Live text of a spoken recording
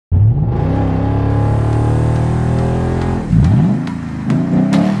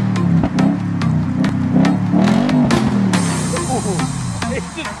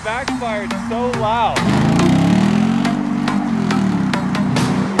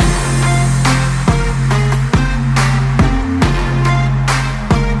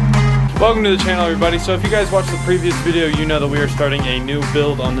Welcome to the channel, everybody. So if you guys watched the previous video, you know that we are starting a new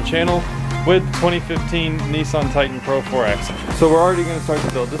build on the channel with 2015 Nissan Titan Pro 4X. So we're already going to start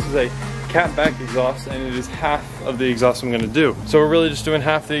the build. This is a catback exhaust, and it is half of the exhaust I'm going to do. So we're really just doing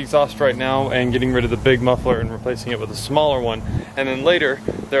half the exhaust right now and getting rid of the big muffler and replacing it with a smaller one. And then later,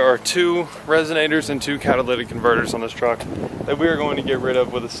 there are 2 resonators and 2 catalytic converters on this truck that we are going to get rid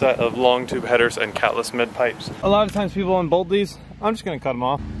of with a set of long tube headers and catless mid pipes. A lot of times people unbolt these. I'm just going to cut them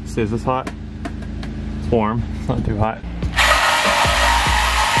off. See, is this hot? It's warm. It's not too hot.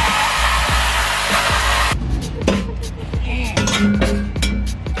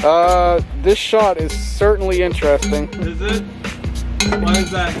 This shot is certainly interesting. Is it? Why is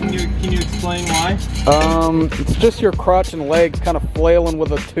that? Can you explain why? It's just your crotch and legs kind of flailing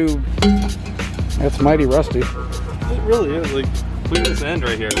with a tube. It's mighty rusty. It really is. Like, look at this end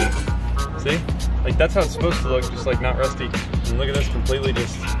right here. See? Like, that's how it's supposed to look, just like not rusty. And look at this, completely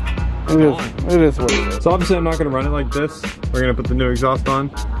just It is what it is. So obviously I'm not going to run it like this. We're going to put the new exhaust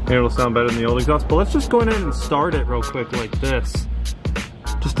on, and it'll sound better than the old exhaust. But let's just go ahead and start it real quick like this,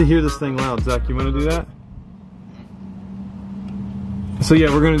 just to hear this thing loud. Zach, you want to do that? So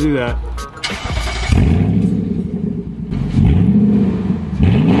yeah, we're going to do that.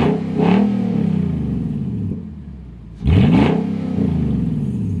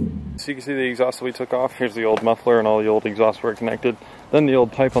 So you can see the exhaust that we took off. Here's the old muffler and all the old exhausts were connected. Then the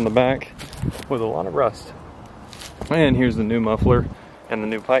old pipe on the back with a lot of rust. And here's the new muffler and the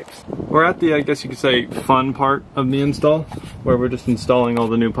new pipes. We're at the, I guess you could say, fun part of the install, where we're just installing all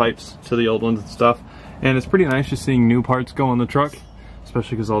the new pipes to the old ones and stuff. And it's pretty nice just seeing new parts go on the truck,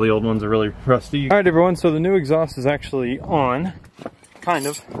 especially because all the old ones are really rusty. All right, everyone, so the new exhaust is actually on, kind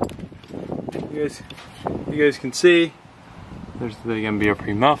of. You guys can see. There's the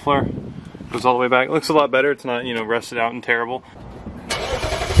MBO muffler. Goes all the way back. It looks a lot better. It's not, you know, rusted out and terrible.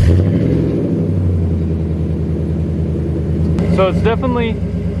 So it's definitely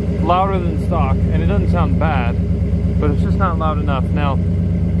louder than stock, and it doesn't sound bad, but it's just not loud enough. Now,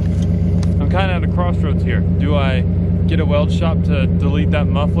 I'm kind of at a crossroads here. Do I get a weld shop to delete that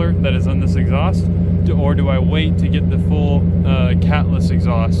muffler that is on this exhaust, or do I wait to get the full catless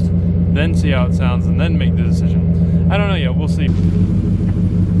exhaust, then see how it sounds, and then make the decision? I don't know yet. We'll see.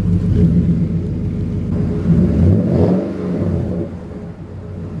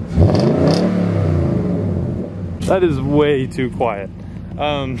 That is way too quiet.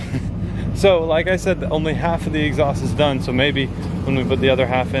 So like I said, only half of the exhaust is done, so maybe when we put the other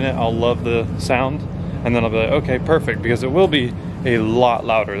half in it, I'll love the sound, and then I'll be like, okay, perfect, because it will be a lot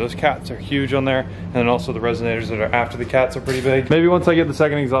louder. Those cats are huge on there, and then also the resonators that are after the cats are pretty big. Maybe once I get the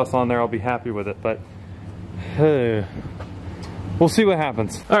second exhaust on there, I'll be happy with it, but we'll see what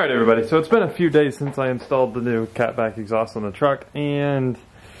happens. All right, everybody, so it's been a few days since I installed the new catback exhaust on the truck, and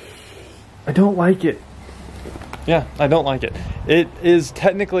I don't like it. Yeah, I don't like it. It is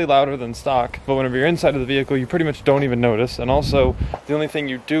technically louder than stock, but whenever you're inside of the vehicle, you pretty much don't even notice. And also, the only thing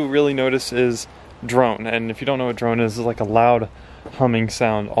you do really notice is drone. And if you don't know what drone is, it's like a loud humming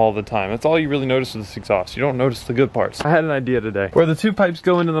sound all the time. That's all you really notice with this exhaust. You don't notice the good parts. I had an idea today. Where the 2 pipes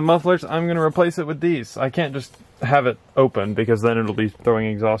go into the mufflers, I'm going to replace it with these. I can't just have it open, because then it'll be throwing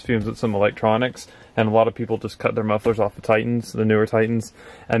exhaust fumes at some electronics. And a lot of people just cut their mufflers off the Titans, the newer Titans,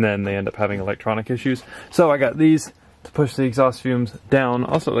 and then they end up having electronic issues. So I got these to push the exhaust fumes down.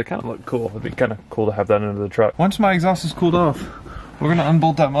 Also, they kind of look cool. It'd be kind of cool to have that under the truck. Once my exhaust is cooled off, we're gonna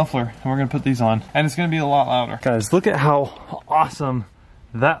unbolt that muffler and we're gonna put these on, and it's gonna be a lot louder. Guys, look at how awesome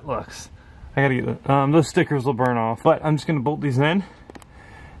that looks. I gotta get those stickers will burn off, but I'm just gonna bolt these in,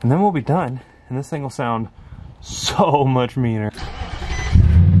 and then we'll be done, and this thing will sound so much meaner.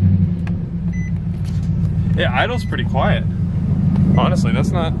 Yeah, idle's pretty quiet. Honestly, that's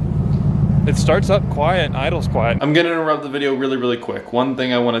not... It starts up quiet and idle's quiet. I'm gonna interrupt the video really quick. One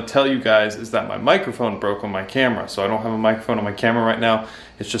thing I want to tell you guys is that my microphone broke on my camera, so I don't have a microphone on my camera right now.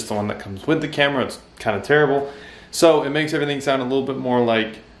 It's just the one that comes with the camera. It's kind of terrible. So it makes everything sound a little bit more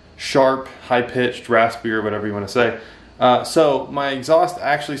like sharp, high-pitched, raspy, or whatever you want to say. So my exhaust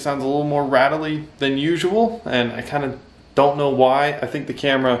actually sounds a little more rattly than usual, and I kind of don't know why. I think the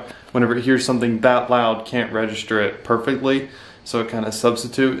camera, whenever it hears something that loud, can't register it perfectly, so it kind of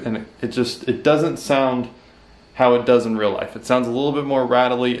substitute, and it doesn't sound how it does in real life. It sounds a little bit more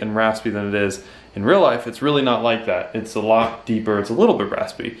rattly and raspy than it is in real life. It's really not like that. It's a lot deeper. It's a little bit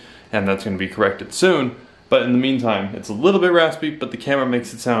raspy, and that's going to be corrected soon. But in the meantime, it's a little bit raspy, but the camera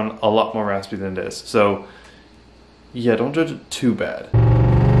makes it sound a lot more raspy than it is. So yeah, don't judge it too bad.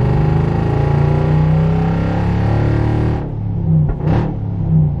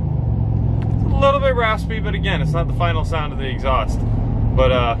 A little bit raspy, but again, it's not the final sound of the exhaust.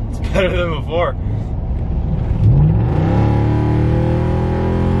 but it's better than before.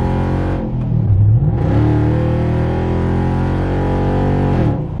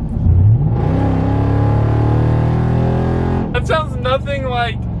 That sounds nothing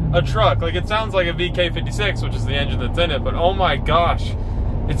like a truck. Like, it sounds like a VK56, which is the engine that's in it, but oh my gosh,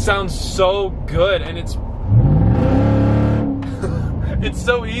 it sounds so good, and it's it's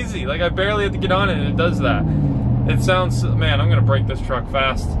so easy. Like, I barely have to get on it and it does that. It sounds, man, I'm gonna break this truck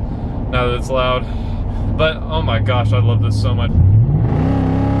fast now that it's loud. But oh my gosh, I love this so much.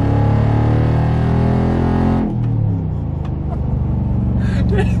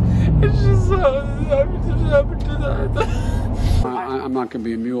 It's just so, I'm not gonna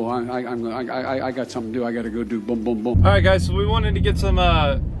be a mule. I got something to do. I gotta go do boom, boom, boom. All right, guys. So we wanted to get some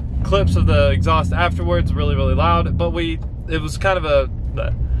clips of the exhaust afterwards. Really, really loud. But it was kind of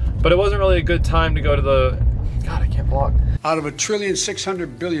but it wasn't really a good time to go to the. God, I can't block. Out of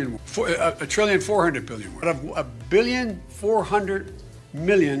 1,600,000,000,000, 1,400,000,000,000. Out of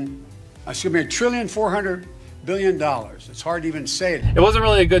 1,400,000,000,000, excuse me, $1,400,000,000,000. It's hard to even say it. It wasn't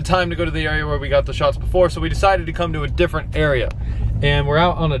really a good time to go to the area where we got the shots before, so we decided to come to a different area. And we're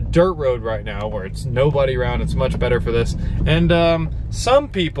out on a dirt road right now where it's nobody around. It's much better for this. And some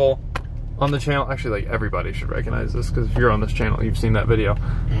people on the channel, actually, like, everybody should recognize this, because if you're on this channel, you've seen that video.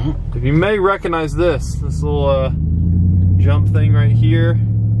 If you may recognize this little jump thing right here,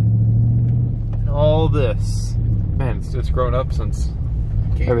 and all this. Man, it's grown up since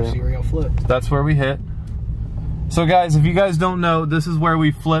everything. Serial flip. That's where we hit. So guys, if you guys don't know, this is where we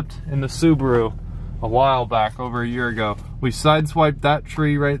flipped in the Subaru a while back, over a year ago. We sideswiped that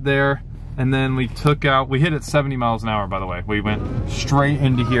tree right there, and then we hit it 70 miles an hour, by the way. We went straight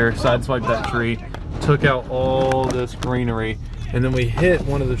into here, sideswiped that tree, took out all this greenery, and then we hit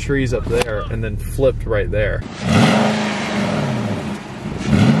one of the trees up there and then flipped right there.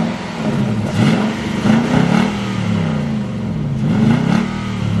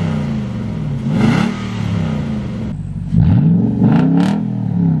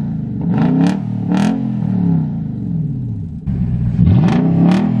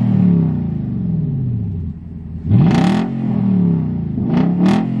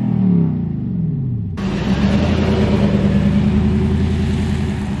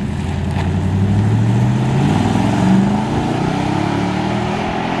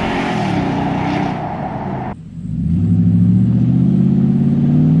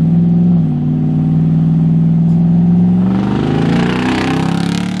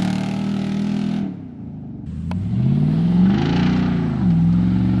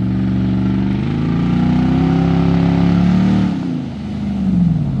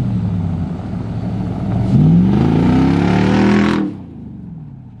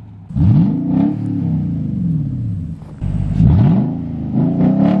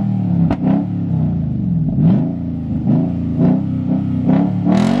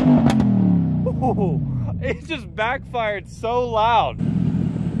 It just backfired so loud.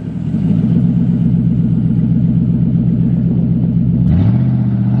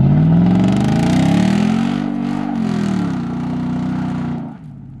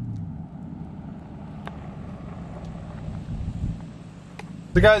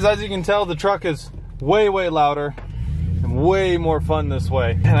 So guys, as you can tell, the truck is way, way louder and way more fun this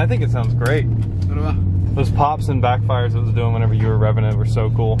way. And I think it sounds great. Those pops and backfires it was doing whenever you were revving it were so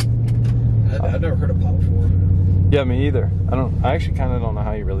cool. I've never heard a pop before. Yeah, me either. I actually kind of don't know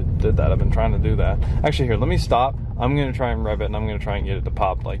how you really did that. I've been trying to do that. Actually, here, let me stop. I'm going to try and rev it, and I'm going to try and get it to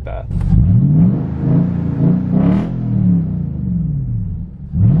pop like that.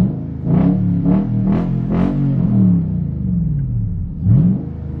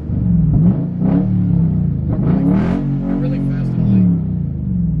 Really fast and light.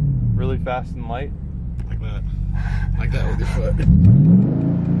 Really fast and light? Like that. Like that with your foot.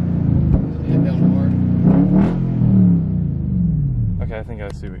 Hit down hard. Okay, I think I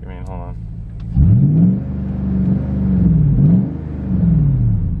see what you mean. Hold on.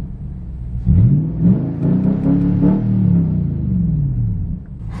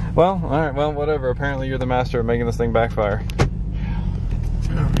 Well, alright, well, whatever. Apparently you're the master of making this thing backfire.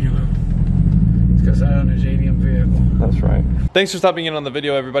 You know. It's because I own a JDM vehicle. That's right. Thanks for stopping in on the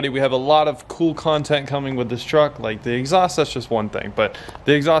video, everybody. We have a lot of cool content coming with this truck. Like the exhaust, that's just one thing. But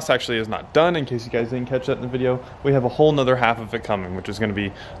the exhaust actually is not done, in case you guys didn't catch that in the video. We have a whole nother half of it coming, which is going to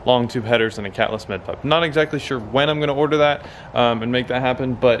be long tube headers and a catless mid pipe. Not exactly sure when I'm going to order that and make that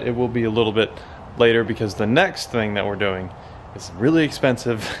happen, but it will be a little bit later, because the next thing that we're doing is really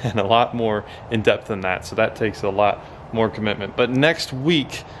expensive and a lot more in depth than that. So that takes a lot more commitment. But next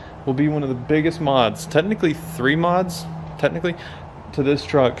week will be one of the biggest mods, technically 3 mods, technically, to this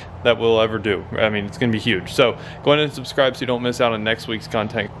truck that we'll ever do. I mean, it's gonna be huge. So go ahead and subscribe so you don't miss out on next week's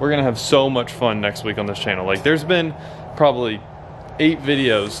content. We're gonna have so much fun next week on this channel. Like, there's been probably 8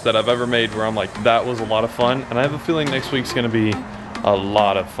 videos that I've ever made where I'm like, that was a lot of fun, and I have a feeling next week's gonna be a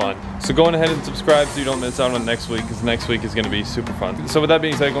lot of fun. So go on ahead and subscribe so you don't miss out on next week, because next week is gonna be super fun. So with that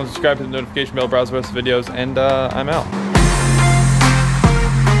being said, go and subscribe to the notification bell, browse the rest of the videos, and I'm out.